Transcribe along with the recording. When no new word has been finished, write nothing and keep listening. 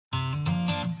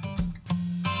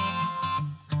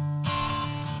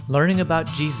learning about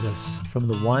Jesus from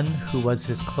the one who was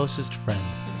his closest friend.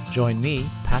 Join me,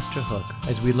 Pastor Hook,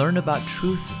 as we learn about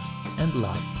truth and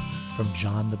love from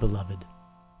John the Beloved.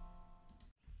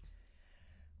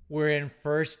 We're in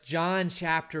 1 John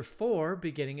chapter 4,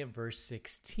 beginning at verse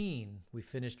 16. We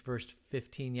finished verse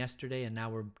 15 yesterday, and now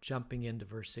we're jumping into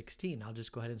verse 16. I'll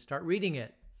just go ahead and start reading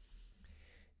it.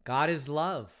 God is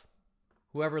love.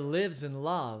 Whoever lives in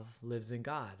love lives in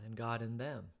God, and God in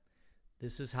them.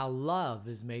 This is how love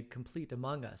is made complete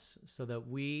among us, so that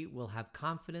we will have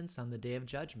confidence on the day of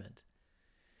judgment.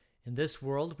 In this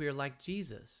world, we are like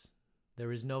Jesus.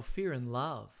 There is no fear in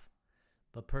love,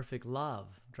 but perfect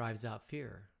love drives out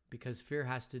fear, because fear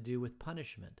has to do with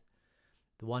punishment.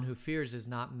 The one who fears is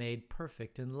not made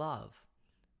perfect in love.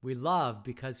 We love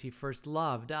because he first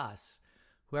loved us.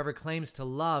 Whoever claims to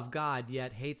love God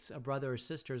yet hates a brother or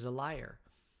sister is a liar.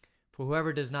 For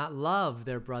whoever does not love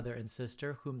their brother and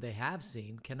sister whom they have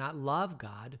seen cannot love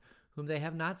God whom they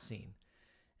have not seen.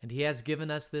 And he has given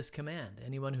us this command: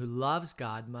 anyone who loves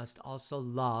God must also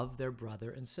love their brother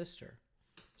and sister.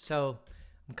 So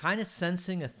I'm kind of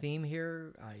sensing a theme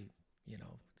here.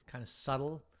 It's kind of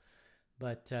subtle,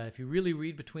 but if you really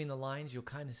read between the lines, you'll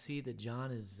kind of see that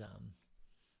John is,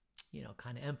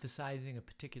 kind of emphasizing a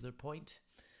particular point,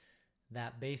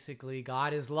 that basically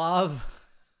God is love.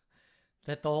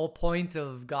 That the whole point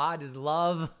of God is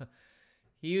love.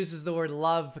 He uses the word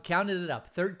love, counted it up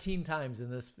 13 times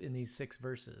in these 6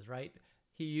 verses, right?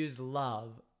 He used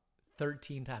love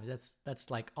 13 times.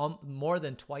 That's like more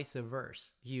than twice a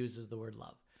verse. He uses the word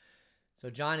love.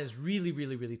 So John is really,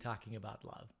 really, really talking about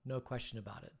love. No question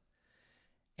about it.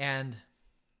 And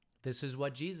this is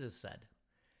what Jesus said.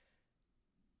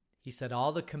 He said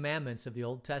all the commandments of the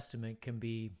Old Testament can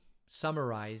be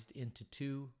summarized into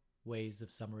 2 ways of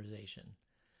summarization.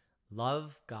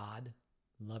 Love God,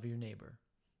 love your neighbor.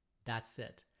 That's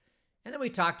it. And then we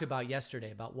talked about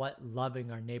yesterday about what loving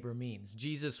our neighbor means.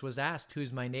 Jesus was asked,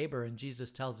 who's my neighbor? And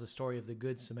Jesus tells the story of the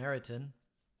Good Samaritan.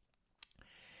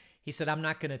 He said, I'm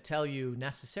not going to tell you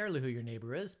necessarily who your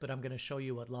neighbor is, but I'm going to show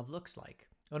you what love looks like.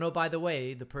 Oh, no, by the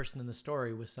way, the person in the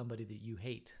story was somebody that you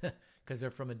hate because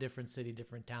they're from a different city,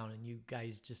 different town, and you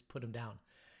guys just put them down.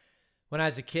 When I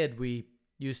was a kid, we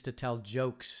used to tell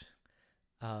jokes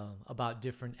about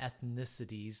different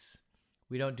ethnicities.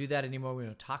 We don't do that anymore. We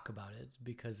don't talk about it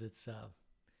because it's,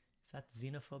 is that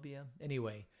xenophobia?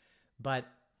 Anyway, or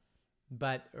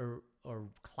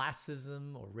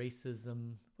classism or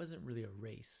racism wasn't really a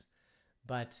race,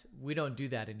 but we don't do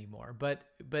that anymore. But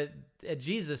at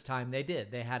Jesus' time, they did.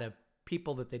 They had a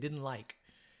people that they didn't like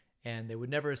and they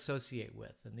would never associate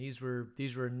with. And these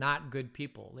were not good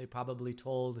people. They probably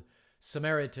told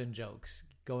Samaritan jokes,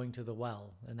 going to the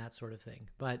well and that sort of thing.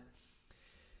 But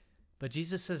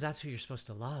Jesus says that's who you're supposed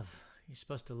to love. You're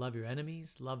supposed to love your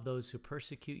enemies, love those who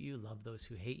persecute you, love those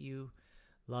who hate you,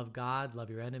 love God, love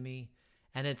your enemy.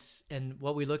 And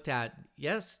what we looked at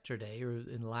yesterday or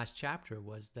in the last chapter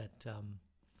was that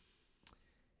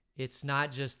it's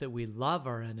not just that we love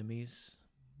our enemies,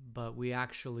 but we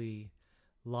actually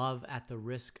love at the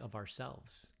risk of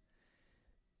ourselves.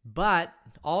 But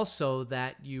also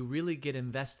that you really get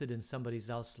invested in somebody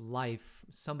else's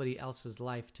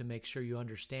life to make sure you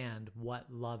understand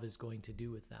what love is going to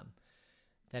do with them.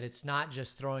 That it's not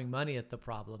just throwing money at the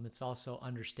problem, it's also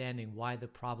understanding why the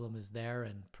problem is there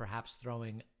and perhaps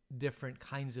throwing different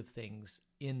kinds of things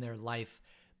in their life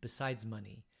besides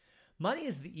money. Money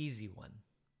is the easy one.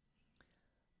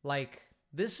 Like,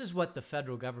 this is what the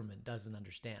federal government doesn't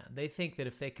understand. They think that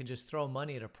if they can just throw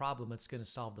money at a problem, it's going to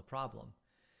solve the problem.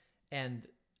 And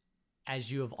as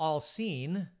you have all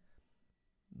seen,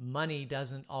 money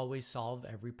doesn't always solve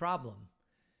every problem.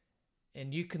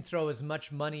 And you can throw as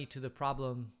much money to the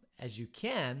problem as you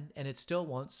can, and it still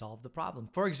won't solve the problem.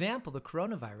 For example, the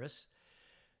coronavirus,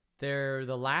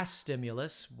 the last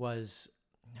stimulus was,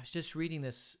 I was just reading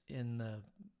this in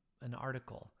an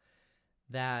article,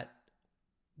 that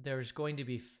there's going to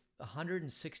be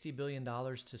 $160 billion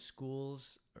to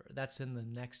schools. That's in the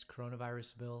next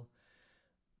coronavirus bill.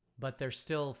 But there's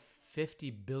still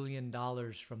 $50 billion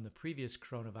from the previous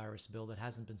coronavirus bill that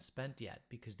hasn't been spent yet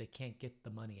because they can't get the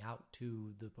money out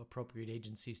to the appropriate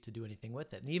agencies to do anything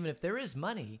with it. And even if there is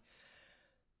money,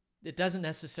 it doesn't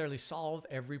necessarily solve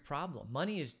every problem.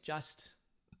 Money is just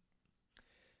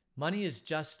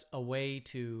a way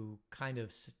to kind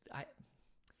of...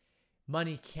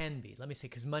 Money can be, let me say,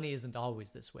 because money isn't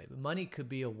always this way, but money can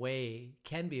be a way.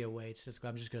 It's just,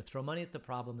 I'm just going to throw money at the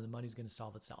problem and the money's going to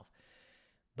solve itself.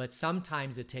 But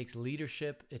sometimes it takes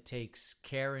leadership, it takes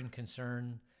care and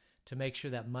concern to make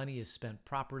sure that money is spent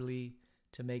properly,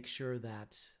 to make sure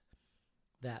that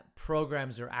that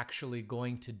programs are actually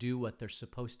going to do what they're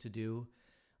supposed to do.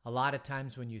 A lot of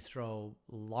times when you throw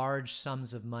large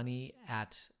sums of money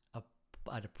at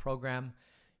a program,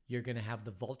 you're going to have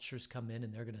the vultures come in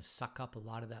and they're going to suck up a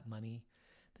lot of that money.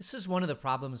 This is one of the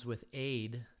problems with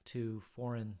aid to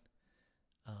foreign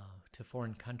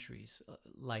countries.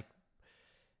 Like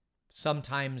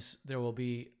sometimes there will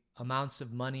be amounts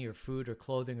of money or food or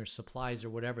clothing or supplies or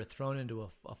whatever thrown into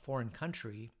a foreign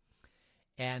country,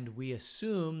 and we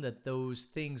assume that those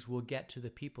things will get to the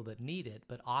people that need it,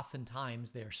 but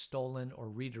oftentimes they are stolen or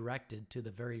redirected to the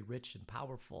very rich and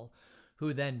powerful,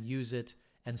 who then use it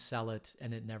and sell it,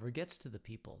 and it never gets to the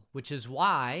people, which is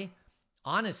why,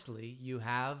 honestly, you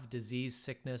have disease,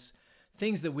 sickness,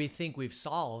 things that we think we've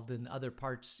solved in other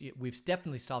parts. We've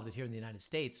definitely solved it here in the United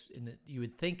States, and you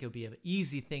would think it would be an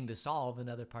easy thing to solve in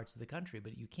other parts of the country,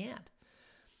 but you can't,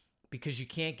 because you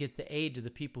can't get the aid to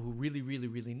the people who really, really,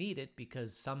 really need it,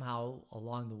 because somehow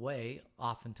along the way,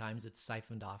 oftentimes it's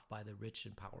siphoned off by the rich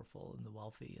and powerful and the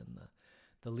wealthy and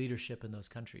the leadership in those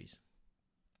countries.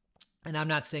 And I'm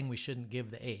not saying we shouldn't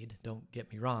give the aid, don't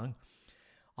get me wrong.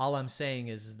 All I'm saying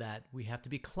is that we have to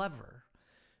be clever.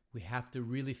 We have to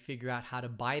really figure out how to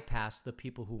bypass the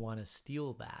people who want to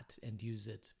steal that and use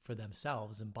it for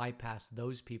themselves, and bypass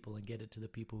those people and get it to the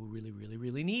people who really, really,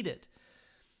 really need it.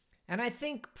 And I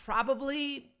think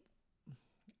probably,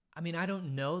 I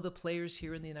don't know the players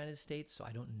here in the United States, so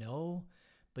I don't know.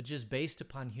 But just based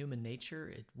upon human nature,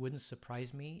 it wouldn't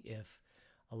surprise me if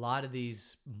a lot of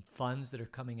these funds that are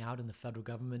coming out in the federal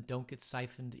government don't get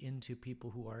siphoned into people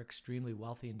who are extremely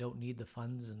wealthy and don't need the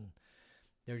funds, and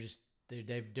they're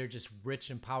just rich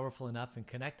and powerful enough and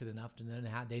connected enough to then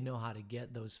they know how to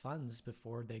get those funds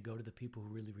before they go to the people who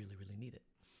really, really, really need it.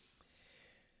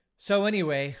 So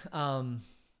anyway,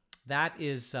 that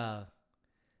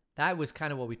was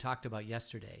kind of what we talked about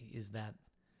yesterday, is that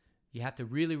you have to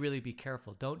really, really be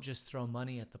careful. Don't just throw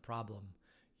money at the problem.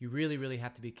 You really, really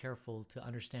have to be careful to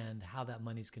understand how that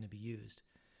money is going to be used.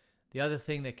 The other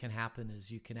thing that can happen is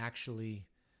you can actually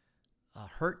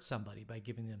hurt somebody by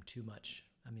giving them too much.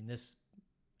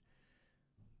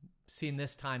 Seen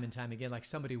this time and time again, like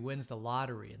somebody wins the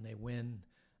lottery and they win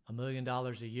 $1 million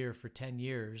a year for 10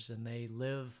 years and they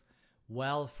live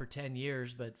well for 10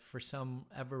 years, but for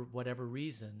whatever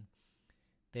reason,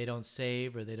 they don't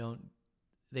save, or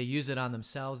they use it on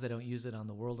themselves. They don't use it on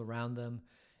the world around them.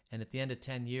 And at the end of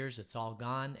 10 years, it's all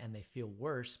gone, and they feel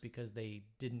worse because they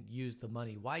didn't use the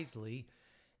money wisely.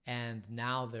 And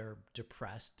now they're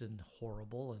depressed and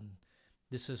horrible. And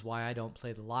this is why I don't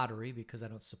play the lottery, because I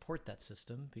don't support that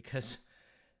system, because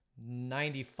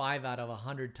 95 out of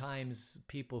 100 times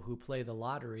people who play the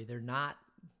lottery, they're not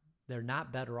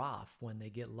better off when they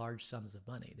get large sums of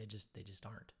money. They just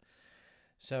aren't.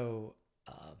 So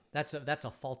that's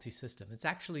a faulty system. It's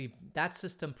actually, that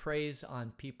system preys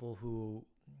on people who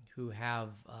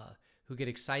get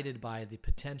excited by the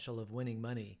potential of winning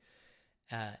money.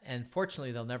 And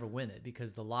fortunately, they'll never win it,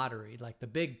 because the lottery, like the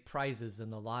big prizes in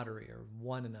the lottery, are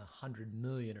 1 in 100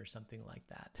 million or something like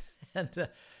that. And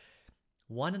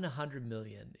 1 in 100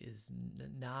 million is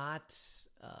not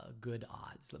good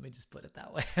odds. Let me just put it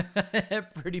that way.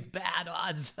 Pretty bad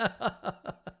odds.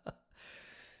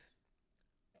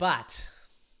 But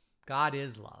God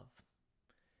is love.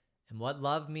 And what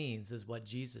love means is what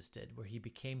Jesus did, where he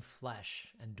became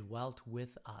flesh and dwelt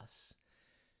with us,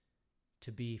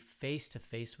 to be face to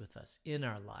face with us in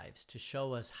our lives, to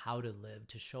show us how to live,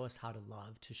 to show us how to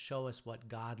love, to show us what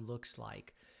God looks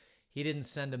like. He didn't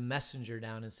send a messenger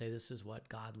down and say, this is what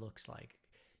God looks like.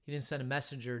 He didn't send a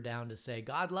messenger down to say,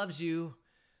 God loves you.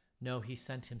 No, he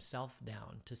sent himself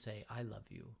down to say, I love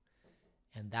you.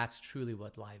 And that's truly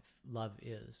what love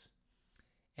is.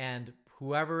 And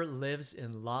whoever lives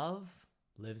in love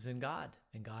lives in God,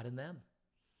 and God in them.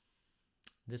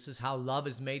 This is how love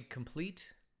is made complete,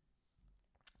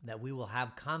 that we will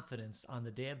have confidence on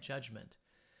the day of judgment.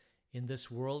 In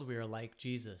this world, we are like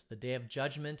Jesus. The day of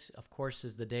judgment, of course,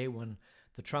 is the day when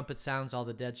the trumpet sounds, all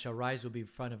the dead shall rise, will be in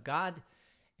front of God.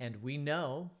 And we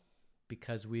know,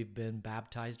 because we've been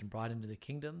baptized and brought into the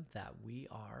kingdom, that we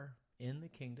are in the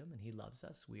kingdom and he loves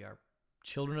us. We are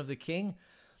children of the King.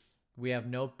 We have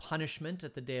no punishment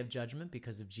at the day of judgment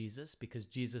because of Jesus, because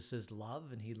Jesus is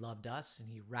love and he loved us and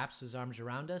he wraps his arms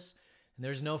around us. And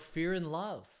there's no fear in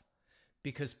love,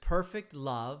 because perfect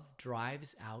love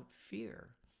drives out fear.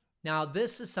 Now,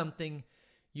 this is something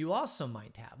you also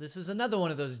might have. This is another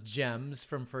one of those gems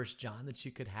from 1 John that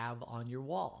you could have on your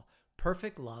wall.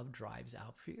 Perfect love drives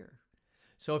out fear.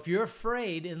 So if you're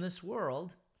afraid in this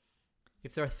world,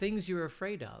 if there are things you're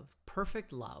afraid of,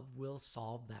 perfect love will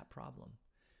solve that problem.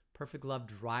 Perfect love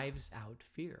drives out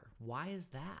fear. Why is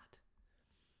that?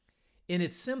 In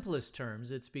its simplest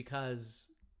terms, it's because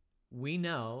we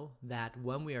know that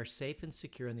when we are safe and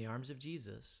secure in the arms of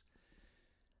Jesus,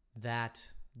 that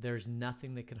there's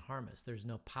nothing that can harm us. There's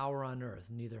no power on earth,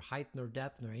 neither height nor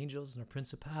depth, nor angels, nor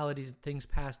principalities, things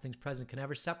past, things present, can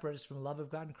ever separate us from the love of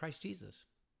God in Christ Jesus.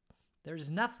 There is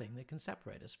nothing that can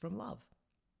separate us from love.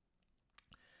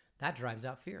 That drives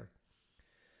out fear.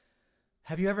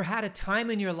 Have you ever had a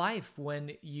time in your life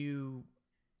when you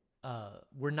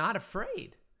were not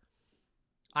afraid?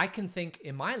 I can think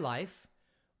in my life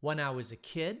when I was a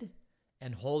kid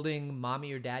and holding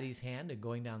mommy or daddy's hand and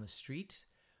going down the street,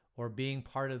 or being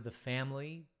part of the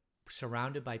family,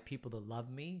 surrounded by people that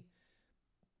love me,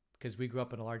 because we grew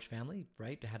up in a large family,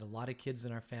 right? I had a lot of kids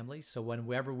in our family. So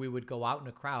whenever we would go out in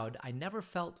a crowd, I never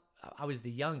felt, I was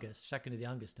the youngest, second to the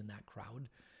youngest in that crowd.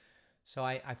 So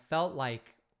I felt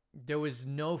like there was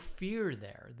no fear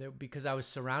there because I was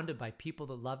surrounded by people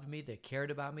that loved me, that cared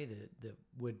about me, that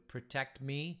would protect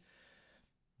me.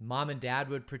 Mom and dad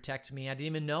would protect me. I didn't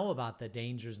even know about the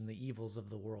dangers and the evils of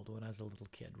the world when I was a little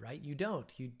kid, right? You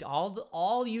don't.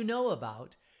 All you know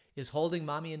about is holding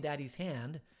mommy and daddy's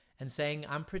hand and saying,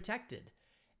 I'm protected.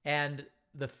 And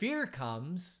the fear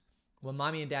comes when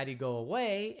mommy and daddy go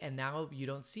away, and now you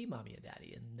don't see mommy and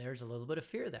daddy. And there's a little bit of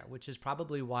fear there, which is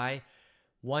probably why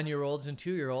 1-year-olds and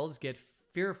 2-year-olds get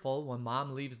fearful when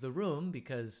mom leaves the room,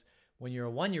 because when you're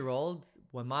a 1-year-old,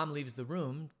 when mom leaves the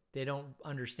room, they don't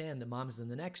understand that mom's in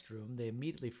the next room. They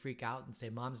immediately freak out and say,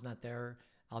 Mom's not there.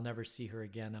 I'll never see her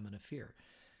again. I'm going to fear.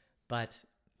 But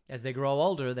as they grow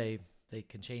older, they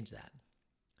can change that.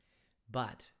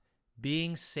 But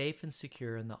being safe and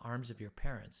secure in the arms of your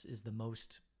parents is the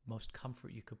most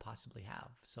comfort you could possibly have.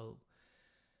 So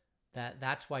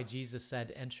that's why Jesus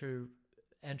said, enter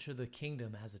the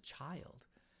kingdom as a child.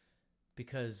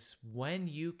 Because when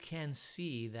you can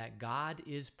see that God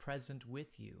is present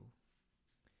with you,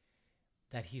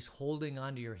 that he's holding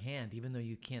onto your hand, even though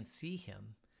you can't see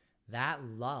him, that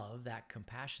love, that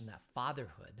compassion, that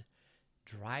fatherhood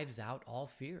drives out all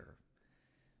fear.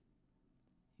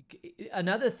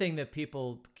 Another thing that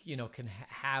people, can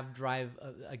have drive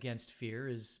against fear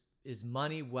is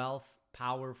money, wealth,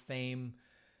 power, fame,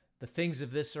 the things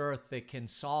of this earth that can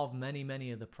solve many,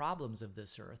 many of the problems of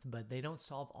this earth, but they don't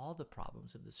solve all the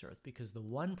problems of this earth, because the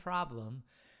one problem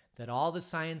that all the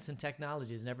science and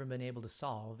technology has never been able to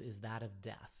solve is that of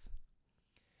death.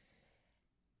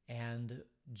 And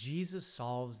Jesus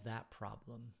solves that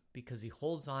problem because he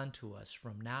holds on to us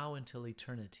from now until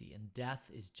eternity, and death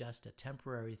is just a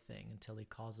temporary thing until he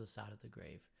calls us out of the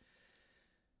grave.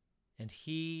 And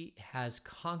he has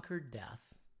conquered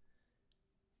death,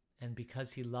 and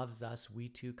because he loves us, we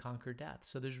too conquer death.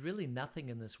 So there's really nothing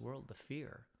in this world to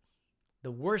fear.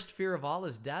 The worst fear of all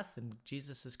is death, and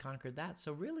Jesus has conquered that.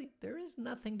 So really, there is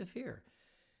nothing to fear.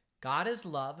 God is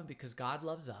love, and because God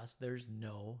loves us, there's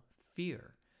no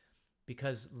fear.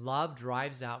 Because love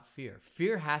drives out fear.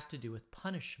 Fear has to do with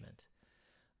punishment.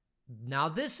 Now,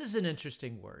 this is an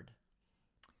interesting word.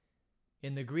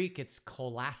 In the Greek, it's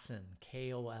kolasin,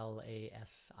 K-O-L-A-S-I-N,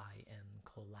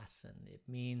 kolasin. It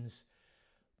means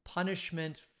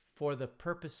punishment for the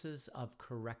purposes of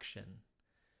correction.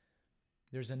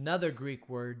 There's another Greek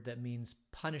word that means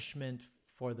punishment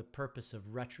for the purpose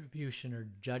of retribution or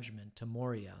judgment,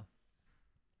 Moria.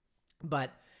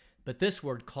 But this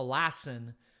word,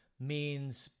 kolasin,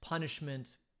 means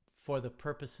punishment for the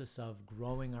purposes of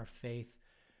growing our faith,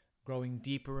 growing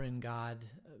deeper in God.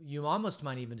 You almost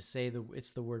might even say that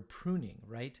it's the word pruning,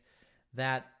 right?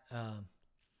 That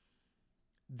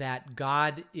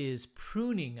God is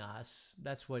pruning us.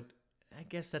 I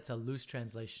guess that's a loose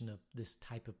translation of this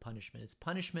type of punishment. It's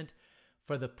punishment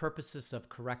for the purposes of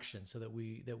correction, so that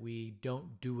we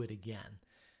don't do it again,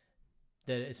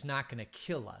 that it's not going to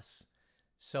kill us.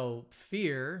 So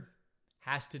fear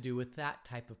has to do with that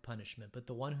type of punishment. But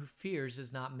the one who fears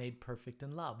is not made perfect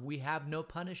in love. We have no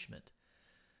punishment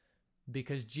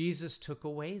because Jesus took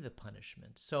away the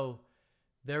punishment. So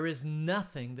there is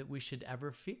nothing that we should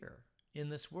ever fear in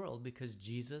this world because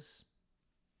Jesus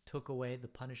took away the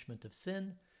punishment of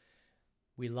sin.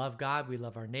 We love God, we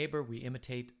love our neighbor, we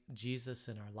imitate Jesus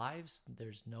in our lives.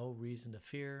 There's no reason to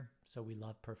fear, so we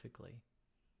love perfectly.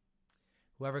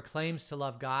 Whoever claims to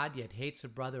love God yet hates a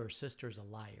brother or sister is a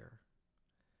liar.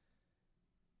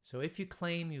 So if you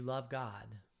claim you love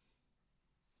God,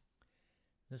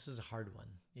 this is a hard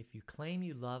one. If you claim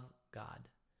you love God,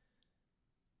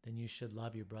 then you should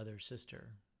love your brother or sister.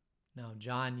 Now,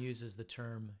 John uses the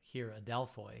term here,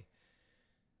 adelphoi,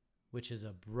 which is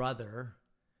a brother,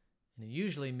 and it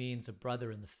usually means a brother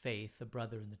in the faith, a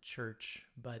brother in the church,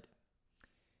 but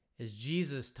As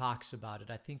Jesus talks about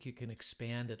it, I think you can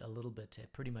expand it a little bit to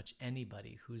pretty much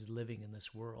anybody who's living in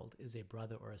this world is a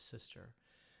brother or a sister.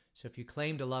 So if you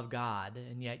claim to love God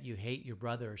and yet you hate your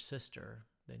brother or sister,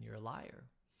 then you're a liar.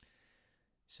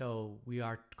 So we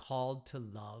are called to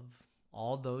love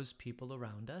all those people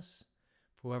around us.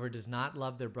 For whoever does not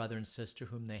love their brother and sister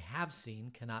whom they have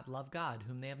seen cannot love God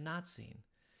whom they have not seen.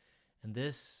 And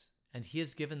he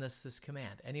has given us this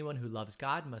command. Anyone who loves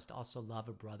God must also love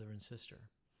a brother and sister.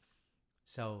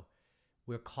 So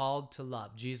we're called to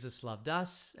love. Jesus loved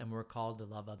us, and we're called to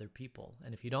love other people.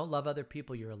 And if you don't love other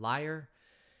people, you're a liar.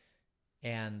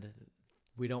 And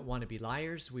we don't want to be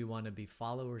liars. We want to be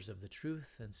followers of the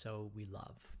truth, and so we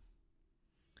love.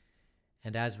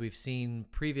 And as we've seen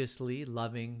previously,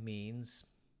 loving means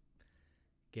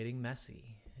getting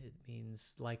messy. It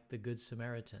means, like the Good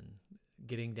Samaritan,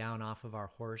 getting down off of our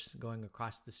horse, going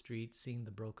across the street, seeing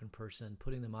the broken person,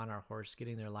 putting them on our horse,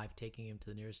 getting their life, taking him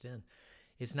to the nearest inn.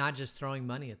 It's not just throwing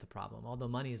money at the problem, although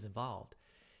money is involved.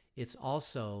 It's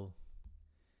also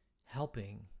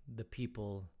helping the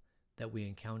people that we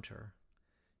encounter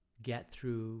get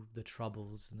through the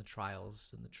troubles and the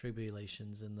trials and the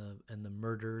tribulations and the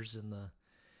murders and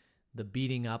the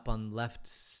beating up on left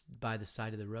by the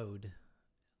side of the road.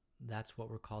 That's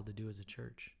what we're called to do as a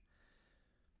church.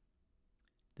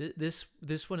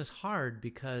 This one is hard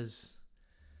because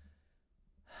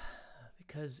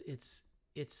it's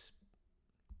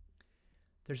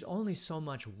there's only so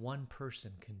much one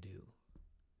person can do.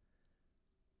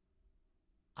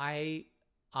 I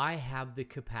have the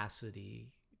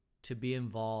capacity to be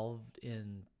involved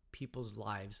in people's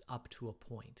lives up to a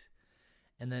point.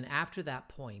 And then after that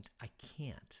point, I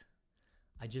can't.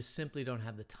 I just simply don't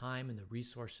have the time and the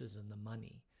resources and the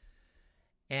money.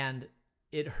 And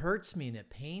it hurts me and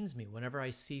it pains me whenever I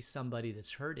see somebody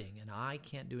that's hurting and I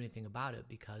can't do anything about it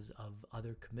because of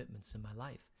other commitments in my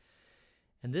life.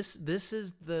 And this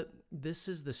is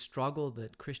the struggle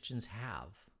that Christians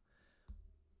have,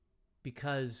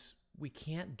 because we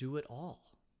can't do it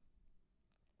all.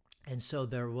 And so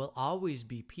there will always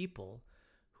be people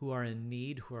who are in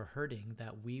need, who are hurting,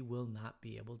 that we will not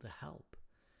be able to help.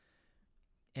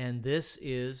 And this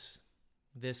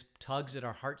tugs at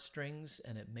our heartstrings,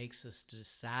 and it makes us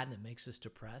just sad, and it makes us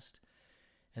depressed.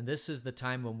 And this is the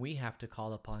time when we have to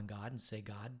call upon God and say,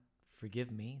 God,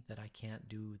 forgive me that I can't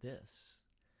do this,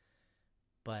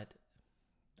 but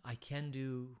I can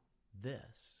do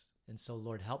this. And so,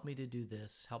 Lord, help me to do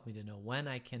this. Help me to know when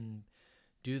I can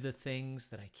do the things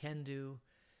that I can do,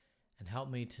 and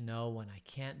help me to know when I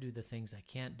can't do the things I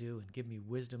can't do, and give me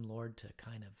wisdom, Lord, to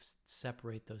kind of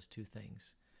separate those two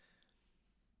things.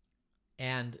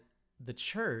 And the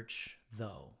church,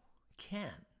 though,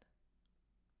 can.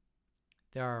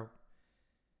 There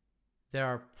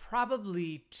are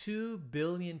probably 2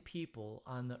 billion people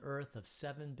on the earth of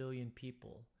 7 billion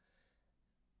people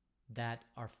that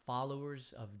are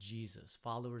followers of Jesus,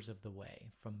 followers of the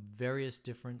way, from various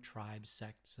different tribes,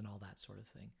 sects, and all that sort of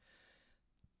thing.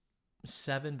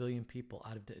 7 billion people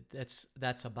out of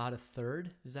that's about a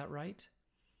third. Is that right?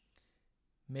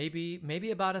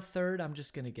 Maybe about a third. I'm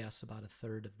just going to guess about a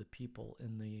third of the people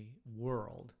in the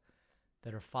world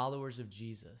that are followers of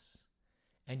Jesus.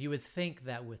 And you would think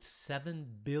that with 7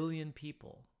 billion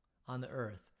people on the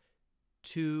earth,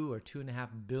 2 or 2.5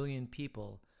 billion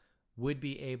people would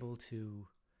be able to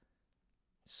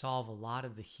solve a lot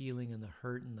of the healing and the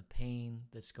hurt and the pain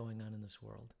that's going on in this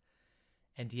world.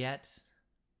 And yet,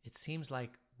 it seems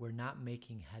like we're not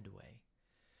making headway.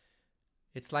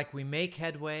 It's like we make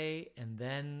headway and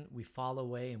then we fall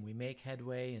away, and we make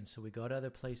headway, and so we go to other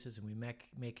places and we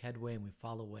make headway and we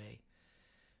fall away.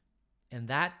 And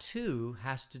that too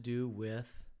has to do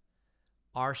with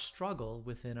our struggle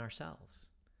within ourselves.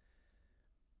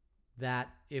 That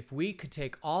if we could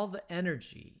take all the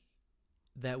energy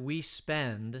that we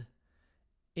spend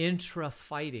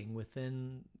intra-fighting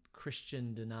within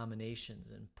Christian denominations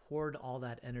and poured all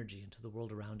that energy into the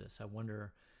world around us, I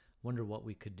wonder what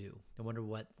we could do. I wonder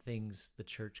what things the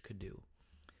church could do.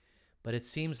 But it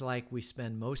seems like we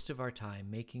spend most of our time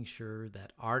making sure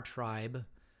that our tribe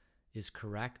is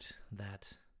correct,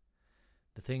 that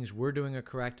the things we're doing are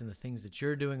correct and the things that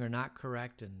you're doing are not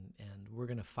correct, and we're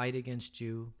going to fight against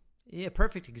you. Yeah,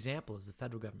 perfect example is the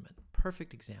federal government.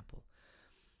 Perfect example.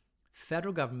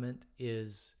 Federal government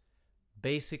is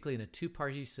basically in a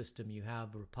two-party system. You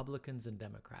have Republicans and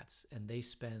Democrats, and they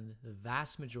spend the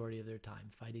vast majority of their time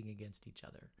fighting against each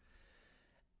other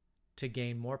to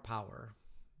gain more power,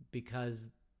 because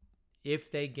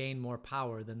if they gain more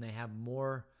power, then they have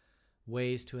more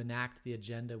ways to enact the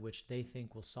agenda which they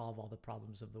think will solve all the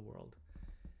problems of the world.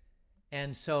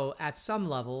 And so at some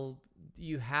level,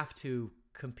 you have to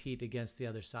compete against the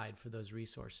other side for those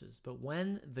resources. But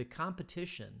when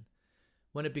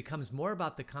it becomes more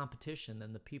about the competition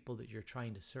than the people that you're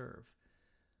trying to serve,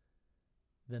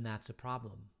 then that's a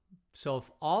problem. So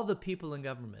if all the people in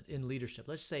government, in leadership,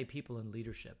 let's say people in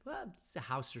leadership, well, it's the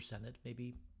House or Senate,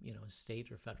 maybe,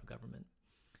 state or federal government,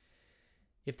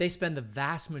 if they spend the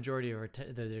vast majority of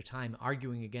their time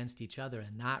arguing against each other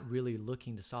and not really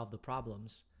looking to solve the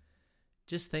problems,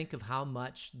 just think of how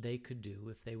much they could do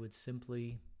if they would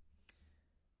simply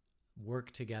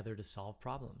work together to solve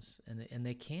problems. And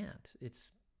they can't.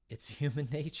 It's human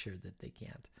nature that they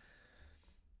can't.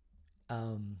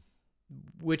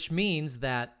 Which means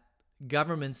that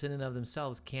governments in and of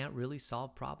themselves can't really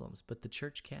solve problems, but the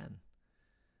church can.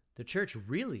 The church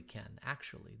really can,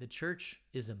 actually. The church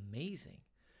is amazing.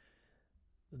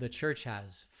 The church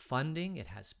has funding, it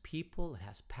has people, it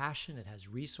has passion, it has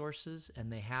resources,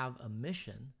 and they have a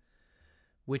mission,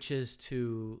 which is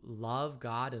to love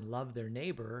God and love their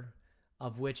neighbor,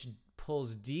 of which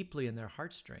pulls deeply in their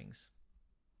heartstrings.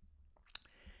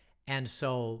 And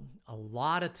so a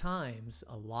lot of times,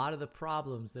 a lot of the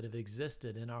problems that have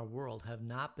existed in our world have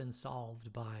not been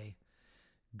solved by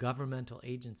governmental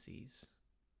agencies,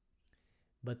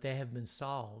 but they have been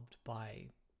solved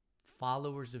by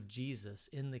followers of Jesus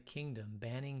in the kingdom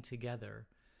banding together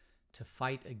to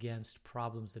fight against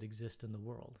problems that exist in the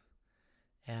world.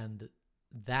 And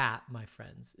that, my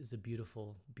friends, is a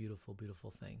beautiful, beautiful, beautiful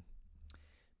thing.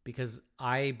 Because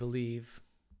I believe,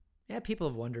 people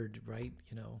have wondered, right,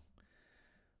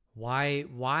 why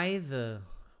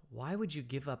would you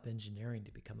give up engineering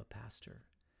to become a pastor?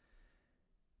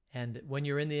 And when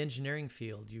you're in the engineering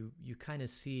field, you kind of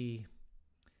see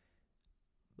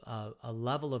a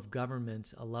level of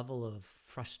government, a level of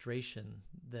frustration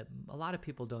that a lot of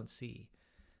people don't see.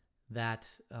 That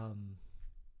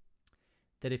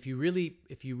if you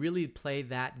really play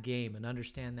that game and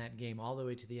understand that game all the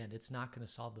way to the end, it's not going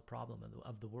to solve the problem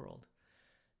of the world.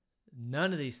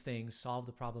 None of these things solve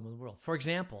the problem of the world. For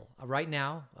example, right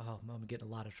now, I'm getting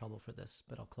a lot of trouble for this,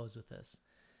 but I'll close with this.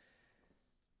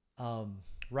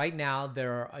 Right now,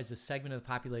 there is a segment of the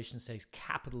population that says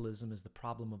capitalism is the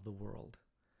problem of the world.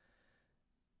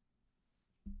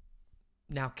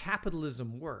 Now,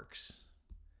 capitalism works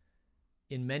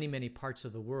in many, many parts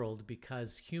of the world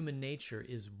because human nature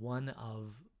is one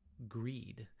of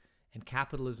greed, and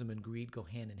capitalism and greed go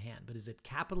hand in hand. But is it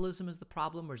capitalism is the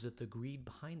problem, or is it the greed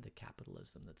behind the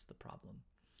capitalism that's the problem?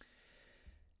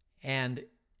 And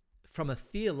from a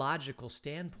theological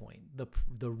standpoint,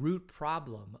 the root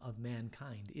problem of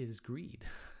mankind is greed.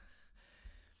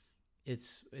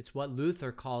 It's what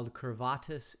Luther called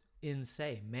curvatus in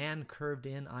se, man curved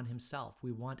in on himself.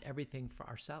 We want everything for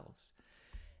ourselves.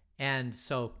 And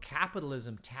so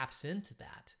capitalism taps into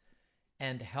that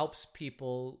and helps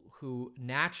people who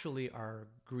naturally are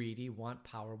greedy, want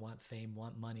power, want fame,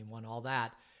 want money, want all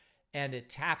that. And it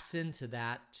taps into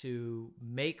that to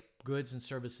make goods and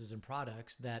services and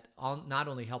products that not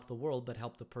only help the world, but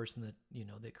help the person that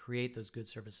create those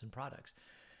goods, services, and products.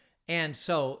 And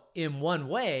so in one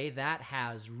way, that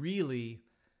has really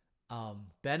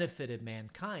benefited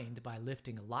mankind by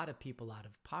lifting a lot of people out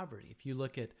of poverty. If you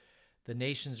look at the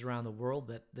nations around the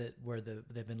world where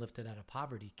they've been lifted out of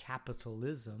poverty,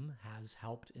 capitalism has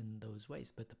helped in those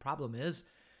ways. But the problem is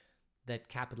that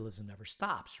capitalism never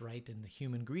stops, right? And the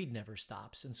human greed never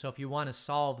stops. And so if you want to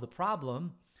solve the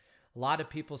problem, a lot of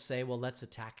people say, well, let's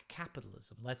attack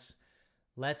capitalism. Let's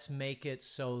make it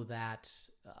so that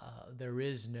there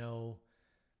is no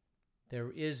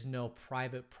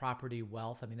private property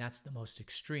wealth. I mean, that's the most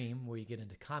extreme, where you get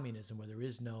into communism, where there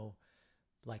is no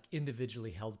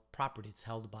individually held property. It's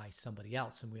held by somebody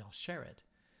else and we all share it.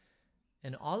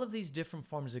 And all of these different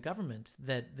forms of government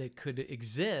that could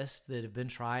exist, that have been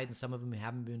tried, and some of them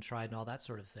haven't been tried and all that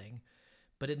sort of thing,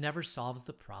 but it never solves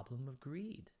the problem of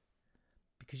greed,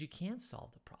 because you can't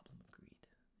solve the problem of greed.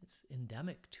 It's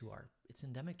endemic to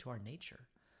our nature.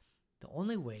 The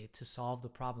only way to solve the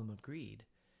problem of greed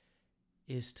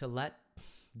is to let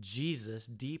Jesus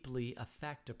deeply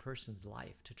affect a person's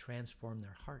life, to transform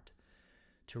their heart,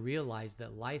 to realize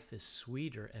that life is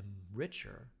sweeter and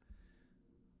richer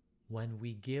when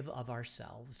we give of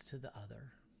ourselves to the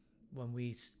other, when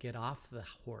we get off the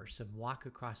horse and walk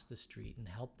across the street and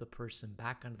help the person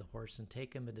back onto the horse and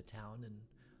take them into town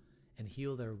and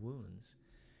heal their wounds,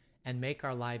 and make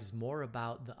our lives more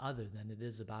about the other than it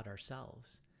is about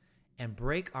ourselves, and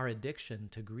break our addiction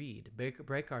to greed,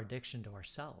 break our addiction to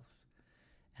ourselves.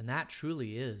 And that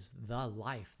truly is the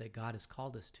life that God has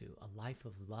called us to, a life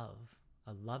of love,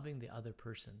 a loving the other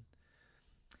person.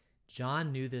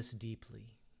 John knew this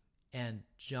deeply, and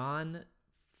John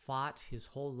fought his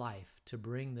whole life to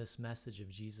bring this message of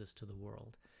Jesus to the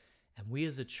world. And we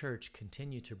as a church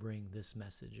continue to bring this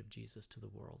message of Jesus to the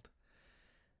world.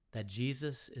 That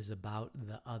Jesus is about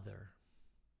the other,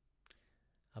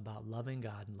 about loving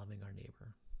God and loving our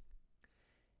neighbor.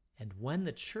 And when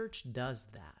the church does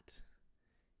that,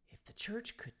 if the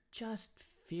church could just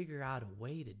figure out a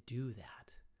way to do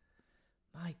that,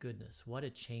 my goodness, what a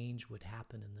change would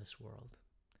happen in this world.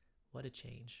 What a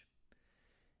change.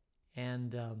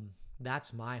 And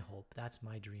that's my hope. That's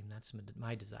my dream. That's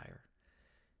my desire,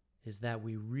 is that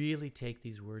we really take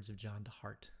these words of John to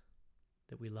heart,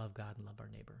 that we love God and love our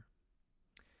neighbor.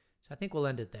 So I think we'll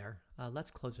end it there.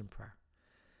 Let's close in prayer.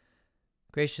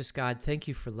 Gracious God, thank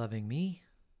you for loving me,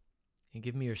 and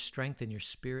give me your strength and your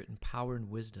spirit and power and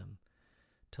wisdom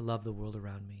to love the world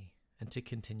around me and to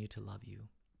continue to love you.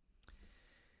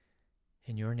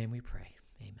 In your name we pray.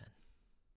 Amen.